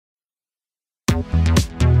What's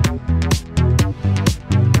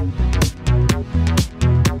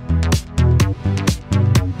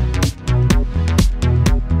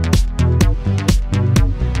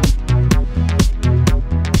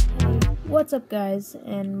up, guys?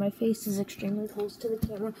 And my face is extremely close to the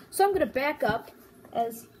camera, so I'm gonna back up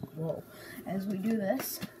as we do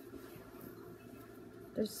this.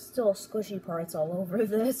 There's still squishy parts all over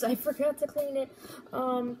this. I forgot to clean it.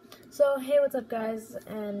 So hey, what's up, guys?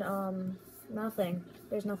 And nothing.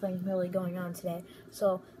 There's nothing really going on today,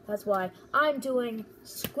 so that's why I'm doing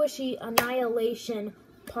Squishy Annihilation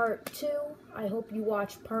Part 2. I hope you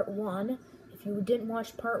watched Part 1. If you didn't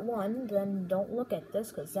watch Part 1, then don't look at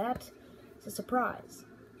this, because that's a surprise.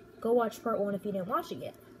 Go watch Part 1 if you didn't watch it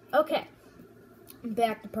yet. Okay,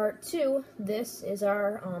 back to Part 2. This is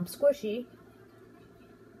our Squishy.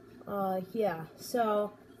 Yeah,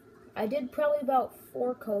 so I did probably about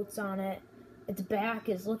 4 coats on it. Its back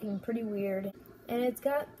is looking pretty weird, and it's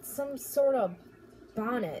got some sort of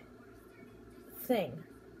bonnet thing.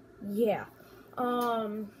 Yeah.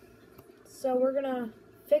 So we're gonna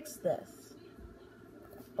fix this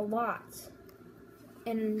a lot.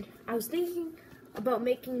 And I was thinking about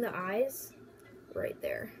making the eyes right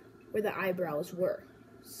there, where the eyebrows were,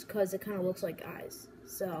 because it kind of looks like eyes.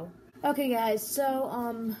 So, okay, guys.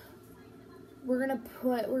 So, we're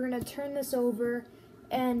gonna turn this over,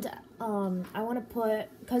 and I want to put,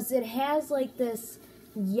 because it has like this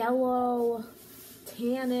yellow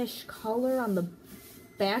tannish color on the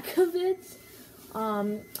back of it,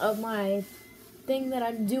 of my thing that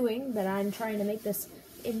I'm doing, that I'm trying to make this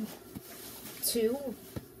into.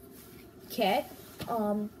 Okay,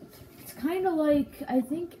 it's kind of like, I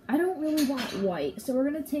don't really want white, so we're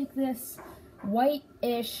gonna take this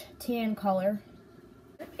white-ish tan color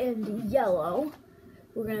and yellow.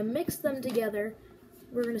 We're gonna mix them together.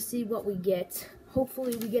 We're gonna see what we get.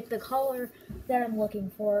 Hopefully we get the color that I'm looking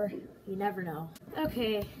for. You never know.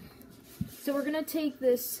 Okay, so we're gonna take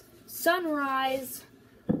this sunrise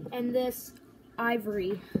and this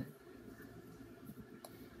ivory,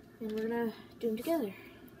 and we're gonna do them together.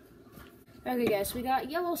 Okay, guys, so we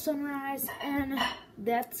got yellow sunrise, and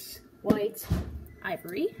that's white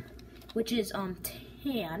ivory, which is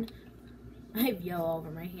tan. I have yellow all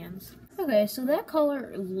over my hands. Okay, so that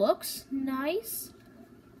color looks nice.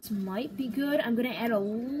 This might be good. I'm gonna add a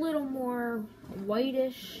little more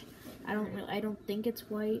whitish. I don't think it's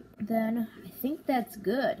white. Then I think that's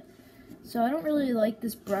good. So I don't really like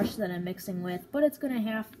this brush that I'm mixing with, but it's gonna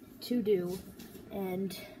have to do.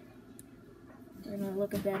 And we're gonna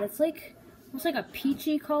look at that. It's like almost like a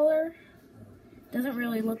peachy color. Doesn't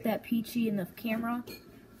really look that peachy in the camera.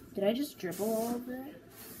 Did I just dribble all over it?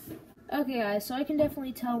 Okay, guys, so I can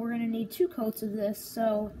definitely tell we're gonna need 2 coats of this,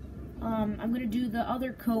 so I'm gonna do the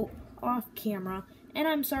other coat off camera. And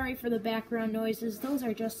I'm sorry for the background noises, those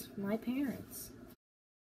are just my parents.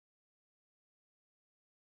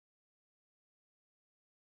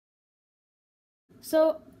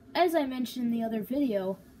 So, as I mentioned in the other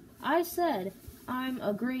video, I said I'm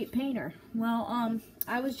a great painter. Well,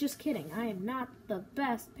 I was just kidding. I am not the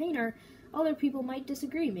best painter. Other people might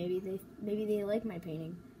disagree. Maybe they like my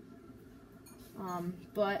painting.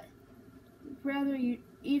 But rather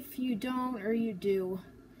if you don't or you do,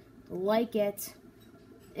 like it.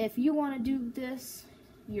 If you want to do this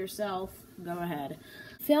yourself, go ahead.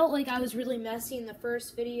 Felt like I was really messy in the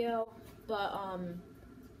first video, but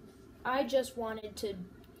I just was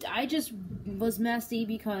messy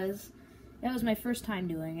because that was my first time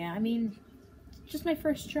doing it. I mean, just my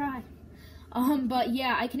first try. But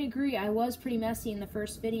yeah, I can agree, I was pretty messy in the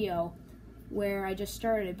first video where I just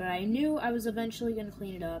started, but I knew I was eventually going to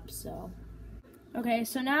clean it up, so. Okay,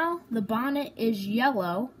 so now the bonnet is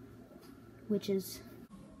yellow, which is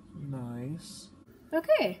nice.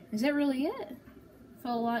 Okay, is that really it?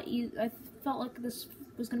 Felt a lot I felt like this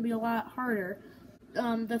was going to be a lot harder.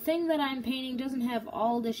 The thing that I'm painting doesn't have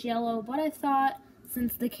all this yellow, but I thought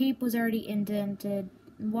since the cape was already indented,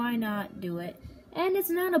 why not do it? And it's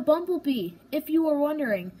not a bumblebee, if you were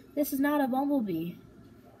wondering. This is not a bumblebee.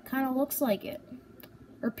 Kind of looks like it.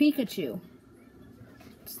 Or Pikachu.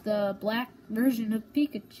 It's the black version of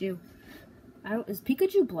Pikachu. Is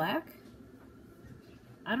Pikachu black?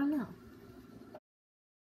 I don't know.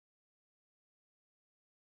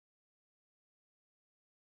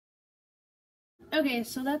 Okay,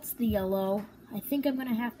 so that's the yellow. I think I'm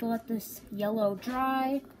gonna have to let this yellow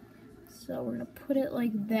dry. So we're gonna put it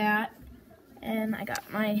like that. And I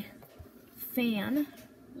got my fan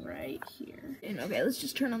right here. And okay, let's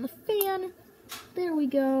just turn on the fan. There we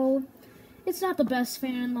go. It's not the best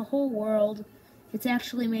fan in the whole world. It's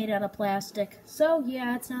actually made out of plastic. So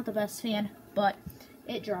yeah, it's not the best fan, but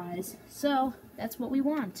it dries. So that's what we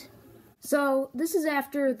want. So this is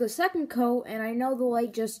after the second coat, and I know the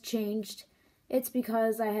light just changed. It's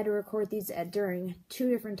because I had to record these during 2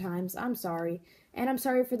 different times. I'm sorry. And I'm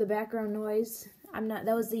sorry for the background noise. That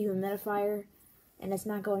was the humidifier, and it's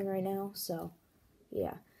not going right now, so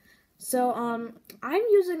yeah. So I'm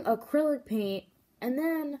using acrylic paint, and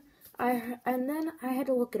then I had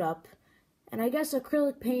to look it up. And I guess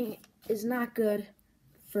acrylic paint is not good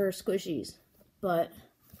for squishies, but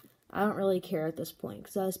I don't really care at this point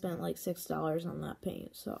because I spent like $6 on that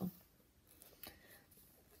paint, so.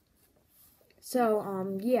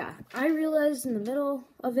 So, yeah, I realized in the middle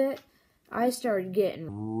of it, I started getting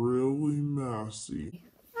really messy.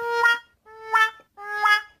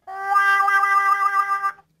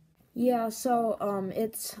 Yeah, so,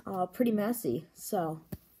 it's, pretty messy, so,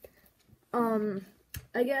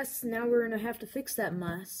 I guess now we're gonna have to fix that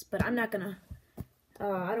mess, but I'm not gonna,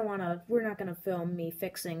 we're not gonna film me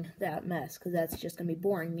fixing that mess, because that's just gonna be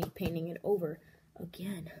boring, me painting it over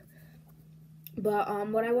again. But,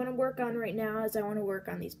 what I want to work on right now is I want to work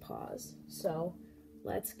on these paws, so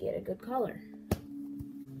let's get a good color.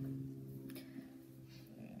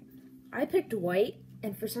 I picked white,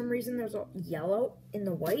 and for some reason there's a yellow in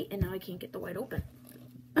the white, and now I can't get the white open.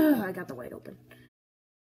 I got the white open.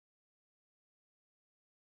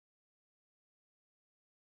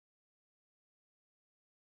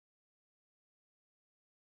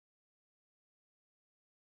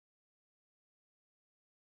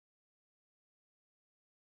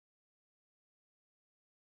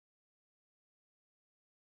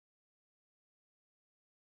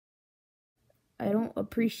 I don't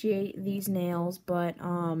appreciate these nails, but,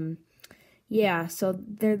 yeah, so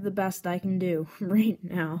they're the best I can do right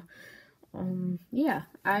now. Yeah,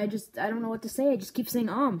 I don't know what to say. I just keep saying,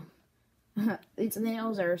 Its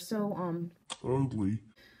nails are so, Ugly.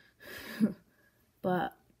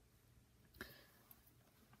 But,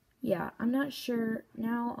 yeah, I'm not sure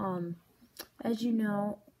now, as you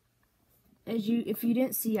know, if you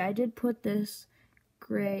didn't see, I did put this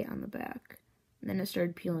gray on the back, and then it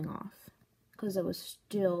started peeling off, because it was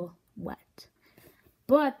still wet.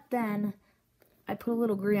 But then, I put a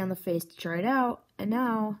little gray on the face to try it out, and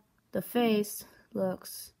now the face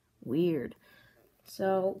looks weird.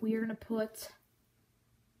 So, we are going to put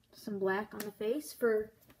some black on the face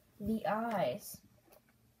for the eyes.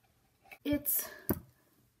 It's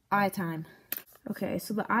eye time. Okay,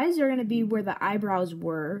 so the eyes are going to be where the eyebrows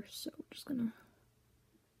were, so I'm just going to...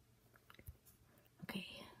 Okay.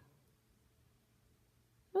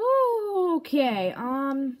 Okay,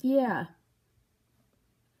 yeah.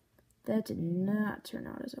 That did not turn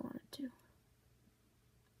out as I wanted to.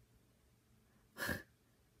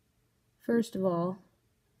 First of all,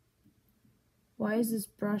 why is this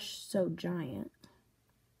brush so giant?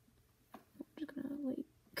 I'm just gonna,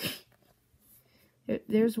 like...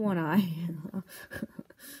 There's one eye.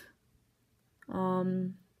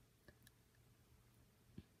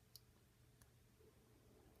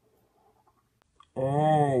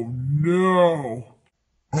 Oh, no!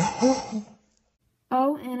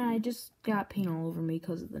 Oh, and I just got paint all over me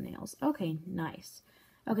because of the nails. Okay, nice.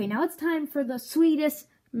 Okay, now it's time for the sweetest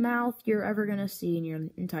mouth you're ever gonna see in your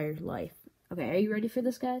entire life. Okay, are you ready for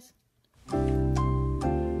this, guys?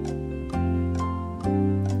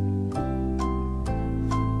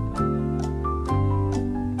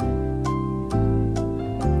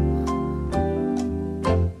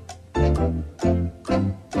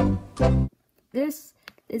 This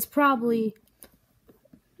is probably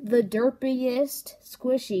the derpiest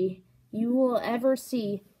squishy you will ever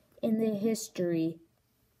see in the history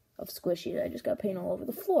of squishies. I just got paint all over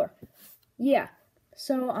the floor. Yeah,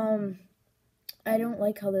 so, I don't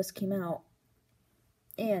like how this came out.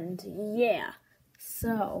 And, yeah,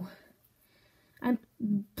 so, I'm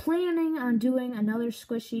planning on doing another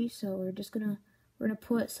squishy, so we're gonna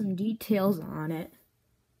put some details on it.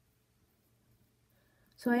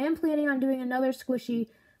 So I am planning on doing another squishy,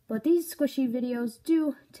 but these squishy videos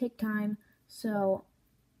do take time, so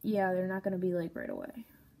yeah, they're not going to be like right away.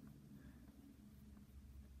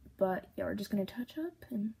 But yeah, we're just going to touch up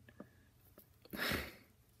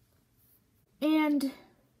and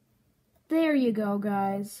there you go,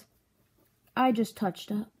 guys. I just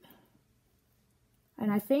touched up.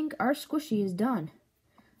 And I think our squishy is done.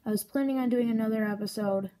 I was planning on doing another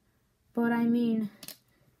episode, but I mean,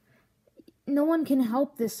 no one can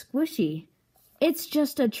help this squishy. It's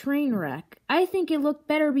just a train wreck. I think it looked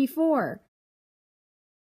better before.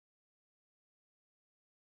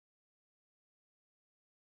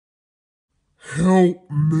 Help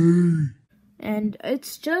me. And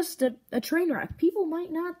it's just a train wreck. People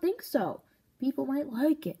might not think so. People might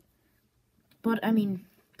like it. But, I mean,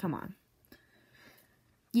 come on.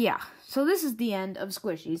 Yeah, so this is the end of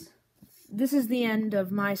squishies. This is the end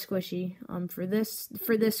of my squishy, for this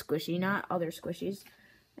squishy, not other squishies.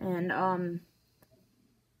 And,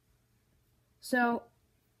 so,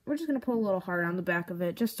 we're just gonna put a little heart on the back of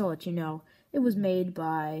it, just to let you know. It was made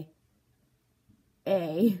by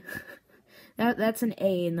A. That's an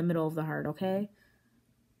A in the middle of the heart, okay?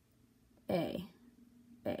 A.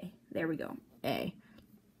 There we go. A.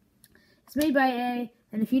 It's made by A,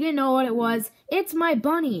 and if you didn't know what it was, it's my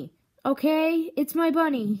bunny, okay? It's my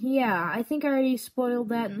bunny. Yeah, I think I already spoiled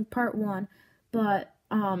that in part 1, but,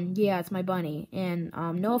 yeah, it's my bunny. And,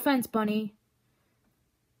 no offense, bunny.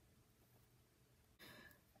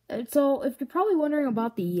 So, if you're probably wondering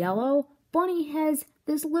about the yellow, Bunny has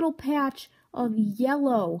this little patch of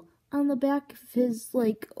yellow on the back of his,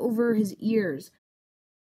 like, over his ears.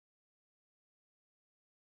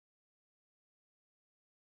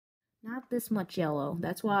 Not this much yellow.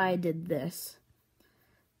 That's why I did this.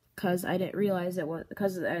 Because I didn't realize it was,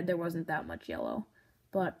 because there wasn't that much yellow.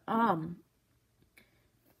 But,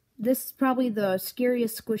 this is probably the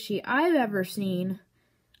scariest squishy I've ever seen.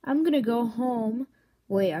 I'm gonna go home.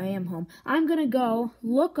 Wait, I am home. I'm gonna go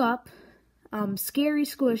look up scary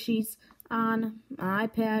squishies on my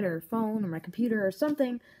iPad or phone or my computer or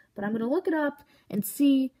something, but I'm gonna look it up and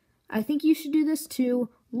see. I think you should do this too.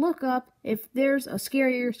 Look up if there's a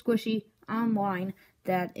scarier squishy online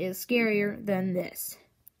that is scarier than this.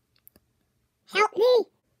 Help me!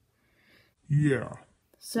 Yeah.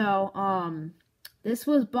 So, this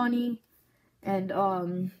was Bunny, and,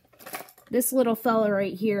 this little fella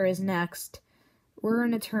right here is next. We're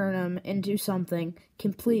going to turn him into something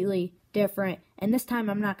completely different. And this time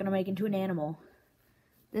I'm not going to make into an animal.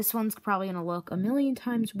 This one's probably going to look a million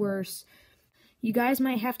times worse. You guys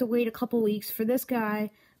might have to wait a couple weeks for this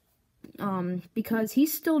guy. Because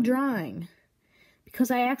he's still drying.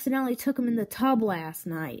 Because I accidentally took him in the tub last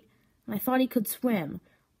night. And I thought he could swim.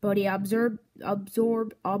 But he absorbed. How do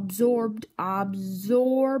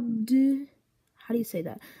you say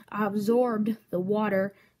that? Absorbed the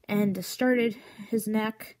water. And his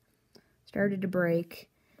neck started to break.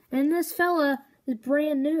 And this fella is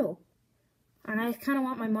brand new. And I kind of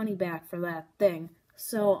want my money back for that thing.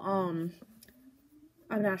 So, I'm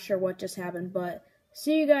not sure what just happened, but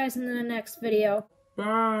see you guys in the next video.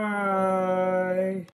 Bye.